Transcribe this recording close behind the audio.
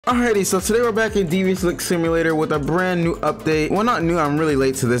Alrighty, so today we're back in Devious Simulator with a brand new update. Well, not new, I'm really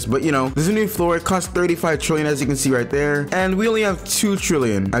late to this, but you know, there's a new floor. It costs 35 trillion, as you can see right there. And we only have 2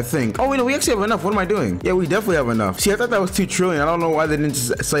 trillion, I think. Oh, wait, no, we actually have enough. What am I doing? Yeah, we definitely have enough. See, I thought that was 2 trillion. I don't know why they didn't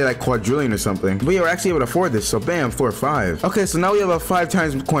just say like quadrillion or something. But yeah, we're actually able to afford this. So bam, floor 5. Okay, so now we have a 5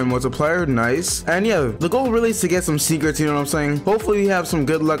 times coin multiplier. Nice. And yeah, the goal really is to get some secrets, you know what I'm saying? Hopefully we have some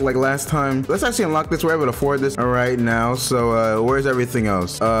good luck like last time. Let's actually unlock this. We're able to afford this. All right, now. So where's everything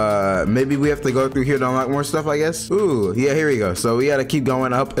else? Maybe we have to go through here to unlock more stuff, I guess. Ooh, yeah, here we go. So we gotta keep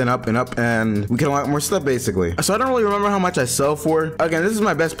going up and up and up, and we can unlock more stuff basically. So I don't really remember how much I sell for. Again, this is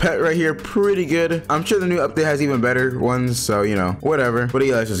my best pet right here. Pretty good. I'm sure the new update has even better ones, so you know, whatever. But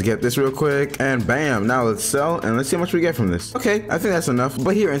yeah, let's just get this real quick, and bam. Now let's sell, and let's see how much we get from this. Okay, I think that's enough.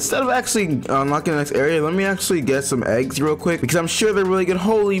 But here, instead of actually unlocking the next area, let me actually get some eggs real quick, because I'm sure they're really good.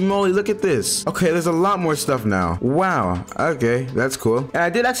 Holy moly, look at this. Okay, there's a lot more stuff now. Wow. Okay, that's cool. And I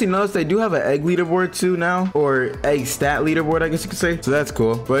did actually notice they do have an egg leaderboard too now, or egg stat leaderboard, I guess you could say. So that's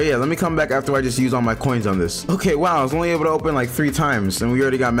cool. But yeah, let me come back after I just use all my coins on this. Okay, wow, I was only able to open like 3 times, and we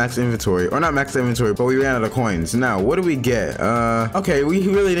already got max inventory, or not max inventory, but we ran out of coins. Now, what do we get? Okay, we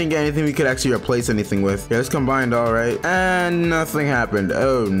really didn't get anything we could actually replace anything with. Yeah, it's combined, all right, and nothing happened.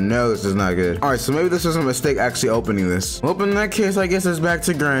 Oh no, this is not good. All right, so maybe this was a mistake actually opening this. Well, in that case, I guess it's back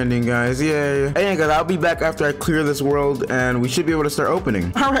to grinding, guys. Yay. Hey, guys, I'll be back after I clear this world, and we should be able to start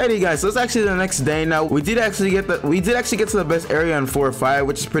opening. Alrighty, guys, so it's actually the next day now. We did actually get to the best area on 4 or 5,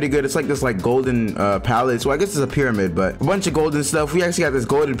 which is pretty good. It's like this like golden palace. Well, I guess it's a pyramid, but a bunch of golden stuff. We actually got this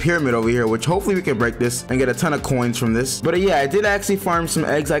golden pyramid over here, which hopefully we can break this and get a ton of coins from this. But yeah, I did actually farm some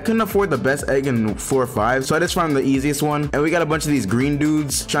eggs. I couldn't afford the best egg in 4 or 5, so I just farmed the easiest one. And we got a bunch of these green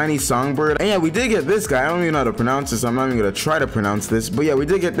dudes, shiny songbird. And yeah, we did get this guy. I don't even know how to pronounce this. I'm not even gonna try to pronounce this, but yeah, we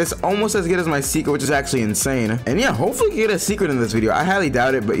did get this almost as good as my secret, which is actually insane. And yeah, hopefully we can get a secret in this video. I highly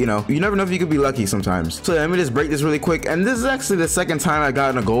doubt it, but you know, you never know if you could be lucky sometimes. So let me just break this really quick. And this is actually the second time I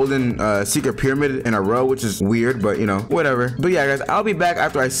got a golden secret pyramid in a row, which is weird, but you know, whatever. But yeah, guys, I'll be back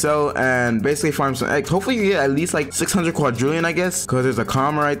after I sell and basically farm some eggs. Hopefully you get at least like 600 quadrillion, I guess, because there's a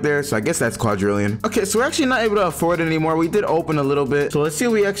comma right there, so I guess that's quadrillion. Okay, so we're actually not able to afford it anymore. We did open a little bit, so let's see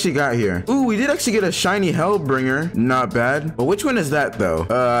what we actually got here. Ooh, we did actually get a shiny Hellbringer. Not bad. But which one is that though?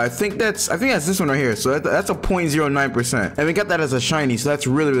 I think that's this one right here. So that's a 0.09%, and we got that as a shiny, so that's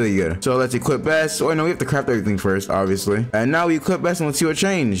really good. So let's equip best. Oh no, we have to craft everything first, obviously. And now we equip best, and let's see what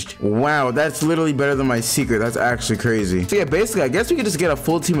changed. Wow, that's literally better than my secret. That's actually crazy. So yeah, basically, I guess we could just get a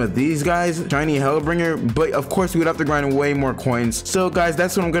full team of these guys, shiny Hellbringer, but of course we would have to grind way more coins. So guys,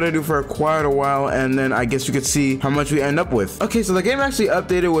 that's what I'm gonna do for quite a while, and then I guess you could see how much we end up with. Okay, so the game actually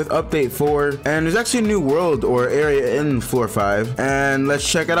updated with update 4, and there's actually a new world or area in floor 5, and let's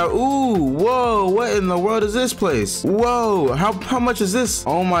check it out. Ooh, whoa, what in the world is this place? Whoa, how much is this?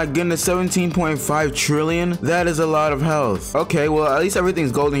 Oh my goodness, 17.5 trillion. That is a lot of health. Okay, well, at least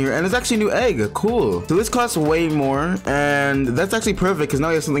everything's golden here, and it's actually a new egg. Cool. So this costs way more, and that's actually perfect because now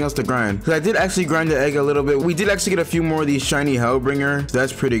we have something else to grind. Because I did actually grind the egg a little bit. We did actually get a few more of these shiny Hellbringer, so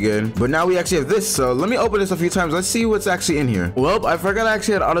that's pretty good. But now we actually have this, so let me open this a few times. Let's see what's actually in here. Well, I forgot I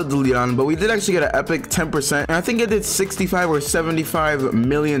actually had auto delete on, but we did actually get an epic 10%, and I think it did 65 or 75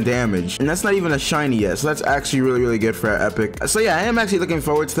 million damage, and that's not even a shiny yet, so that's actually really good for an epic. So yeah, I am actually looking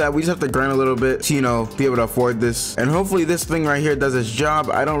forward to that. We just have to grind a little bit to, you know, be able to afford this, and hopefully this thing right here does its job.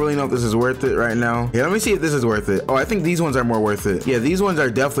 I don't really know if this is worth it right now. Yeah, let me see if this is worth it. Oh, I think these ones are more worth it. Yeah, these ones are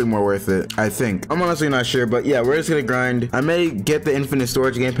definitely more worth it, I think. I'm honestly not sure, but yeah, we're just gonna grind. I may get the infinite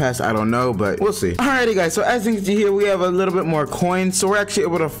storage game pass, I don't know, but we'll see. Alrighty guys, so as you can see here, we have a little bit more coins, so we're actually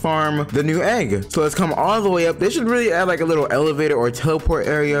able to farm the new egg. So let's come all the way up. They should really add like a little elevator or teleport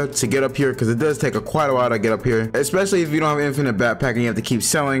area to get up here, because it does take quite a while to get up here, especially if you don't have infinite backpack and you have to keep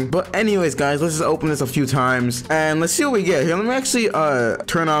selling. But anyways guys, let's just open this a few times and let's see what we get here. Let me actually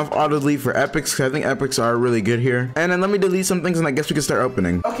turn off auto delete for epics, because I think epics are really good here, and then let me delete some things and I guess we can start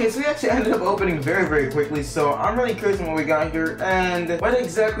opening. Okay, so we actually ended up opening very quickly, so I'm really curious on what we got here. And what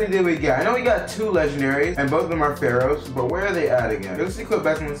exactly did we get? I know we got 2 legendaries and both of them are pharaohs, but where are they at again? Let's equip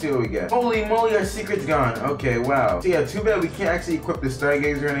best and let's see what we get. Holy moly, our secret's gone. Okay, wow. So yeah, too bad we can't actually equip the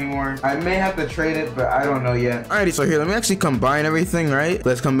stargazer anymore. I may have to trade it, but I don't know yet. Alrighty, so here, let me actually combine everything, right?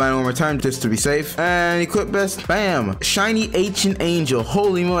 Let's combine one more time just to be safe. And equip best. Bam. Shiny ancient angel.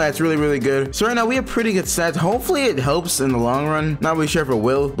 Holy moly, that's really good. So right now we have pretty good stats. Hopefully it helps in the long run. Not really sure if it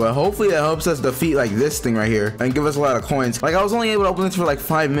will, but hopefully that helps us defeat like this thing right here and give us a lot of coins. Like I was only able to open this for like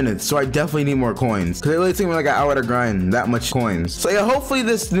 5 minutes, so I definitely need more coins, because it really took me like an hour to grind that much coins. So yeah, hopefully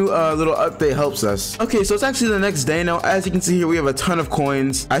this new little update helps us. Okay, so it's actually the next day now. As you can see here, we have a ton of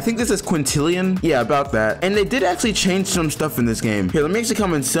coins. I think this is quintillion. Yeah, about that. And they did actually change some stuff in this game. game. Here, let me actually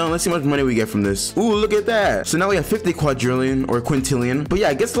come and sell. Let's see how much money we get from this. Ooh, look at that. So now we have 50 quadrillion or quintillion. But yeah,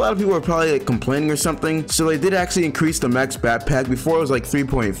 I guess a lot of people are probably like complaining or something. So they did actually increase the max backpack. Before it was like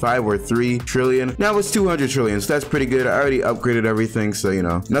 3.5 or 3 trillion. Now it's 200 trillion. So that's pretty good. I already upgraded everything. So, you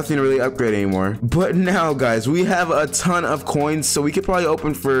know, nothing to really upgrade anymore. But now, guys, we have a ton of coins. So we could probably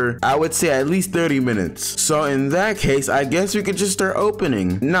open for, I would say, at least 30 minutes. So in that case, I guess we could just start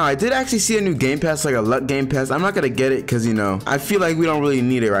opening. Now, I did actually see a new game pass, like a luck game pass. I'm not going to get it because, you know, I feel like we don't really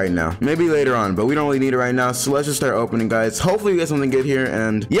need it right now. Maybe later on, but we don't really need it right now. So let's just start opening, guys. Hopefully we get something good here.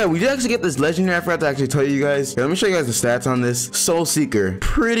 And yeah, we did actually get this legendary. I forgot to actually tell you guys. Here, let me show you guys the stats on this. Soul Seeker.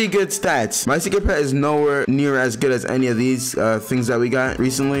 Pretty good stats. My secret pet is nowhere near as good as any of these things that we got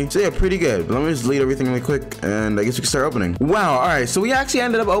recently. So yeah, pretty good. But let me just delete everything really quick. And I guess we can start opening. Wow. All right. So we actually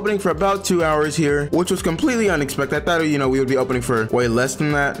ended up opening for about 2 hours here, which was completely unexpected. I thought, you know, we would be opening for way less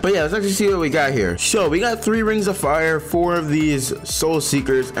than that. But yeah, let's actually see what we got here. So we got 3 rings of fire, 4 of these soul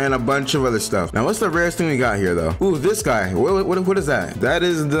seekers, and a bunch of other stuff. Now, what's the rarest thing we got here, though? Ooh, this guy. What is that? That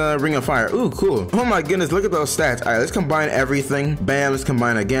is the ring of fire. Ooh, cool. Oh my goodness, look at those stats. All right, let's combine everything. Bam, let's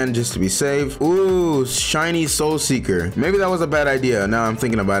combine again just to be safe. Ooh, shiny soul seeker. Maybe that was a bad idea. Now I'm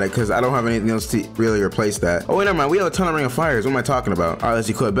thinking about it because I don't have anything else to really replace that. Oh, wait, never mind. We have a ton of ring of fires. What am I talking about? All right, let's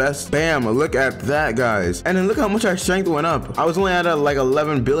equip best. Bam, look at that, guys. And then look how much our strength went up. I was only at like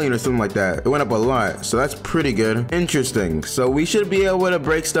 11 billion or something like that. It went up a lot, so that's pretty good. Interesting. So we should be able to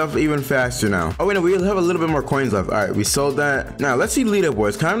break stuff even faster now. Oh, wait, no, we have a little bit more coins left. All right, we sold that. Now let's see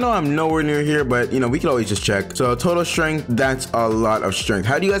leaderboards. Kind of know I'm nowhere near here, but you know, we could always just check. So total strength, that's a lot of strength.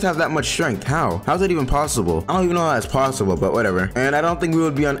 How do you guys have that much strength? How's that even possible? I don't even know how that's possible, but whatever. And I don't think we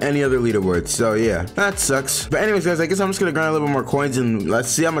would be on any other leaderboards. So yeah, that sucks. But anyways, guys, I guess I'm just gonna grind a little bit more coins and let's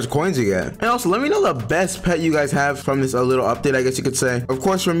see how much coins you get. And also, let me know the best pet you guys have from this little update, I guess you could say. Of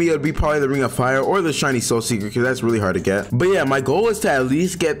course, for me, it would be probably the ring of fire or the shiny soul seeker because that's really hard to get. But yeah, my goal is to at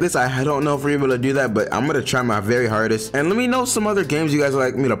least get this. I don't know if we're able to do that, but I'm gonna try my very hardest. And let me know some other games you guys would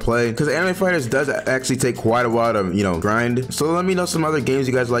like me to play because Anime Fighters does actually take quite a while to, you know, grind. So let me know some other games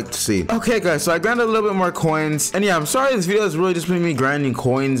you guys like to see. Okay, guys, so I grinded a little bit more coins. And yeah, I'm sorry this video is really just been me grinding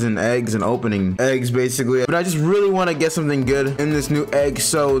coins and eggs and opening eggs basically. But I just really want to get something good in this new egg.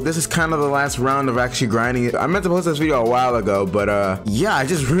 So this is kind of the last round of actually grinding it. I meant to post this video a while ago, but yeah, I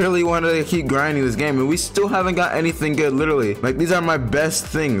just really wanted to keep grinding this game and we still haven't got anything good, literally. Like, these are my best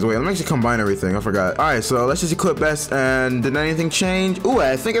things. Wait, let me actually combine everything. I forgot. All right, so let's just equip best. And did anything change? Ooh,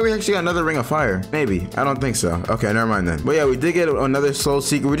 I think we actually got another ring of fire. Maybe. I don't think so. Okay, never mind then. But yeah, we did get another soul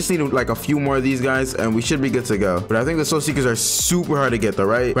seeker. We just need like a few more of these guys and we should be good to go. But I think the soul seekers are super hard to get though,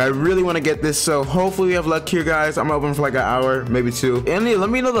 right? But I really want to get this, so hopefully we have luck here, guys. I'm open for like an hour, maybe 2. And yeah, let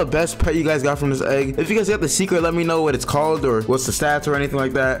me know the best pet you guys got from this egg. If you guys got the secret, let me know what it's called or what's the stats or anything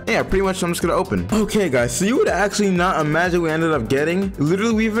like that. Yeah, pretty much I'm just gonna open. Okay, guys, so you would actually not imagine we ended up getting.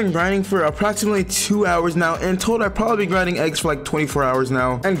 Literally, we've been grinding for approximately 2 hours now. In total, I've probably been grinding eggs for like 24 hours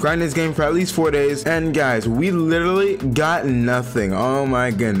now and grinding this game for at least 4 days. And guys, we literally got nothing. Oh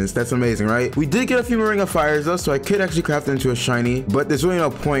my goodness, that's amazing, right? We did get a few more ring of fires though, so I could actually craft it into a shiny, but there's really no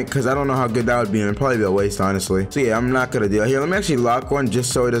point because I don't know how good that would be and it'd probably be a waste, honestly. So yeah, I'm not gonna do it. Here, let me actually lock one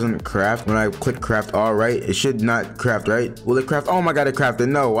just so it doesn't craft when I click craft all. Right, it should not craft, right? Will it craft? Oh my god, it crafted.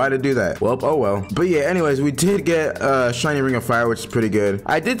 No, why did it do that? Well, oh well. But yeah, anyways, we did get a shiny ring of fire, which is pretty good.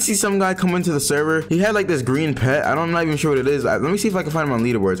 I did see some guy come into the server. He had like this green pet. I'm not even sure what it is. Let me see if I can find him on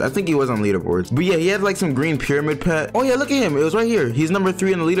leaderboards. I think he was on leaderboards. But yeah, he had like some green pyramid pet. Oh yeah, look at him. It was right here. He's number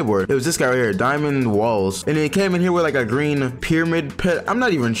 3 on the leaderboard. It was this guy right here, Diamond Walls. And he came in here with like a green pyramid pet. I'm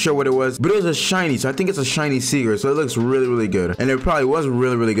not even sure what it was, but it was a shiny. So I think it's a shiny seeker. So it looks really, really good. And it probably was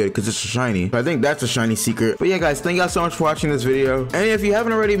really, really good because it's a shiny. So I think that's a shiny secret. But yeah, guys, thank you guys so much for watching this video. And if you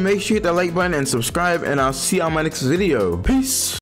haven't already, make sure you hit that like button and subscribe. And I'll see you on my next video. Peace.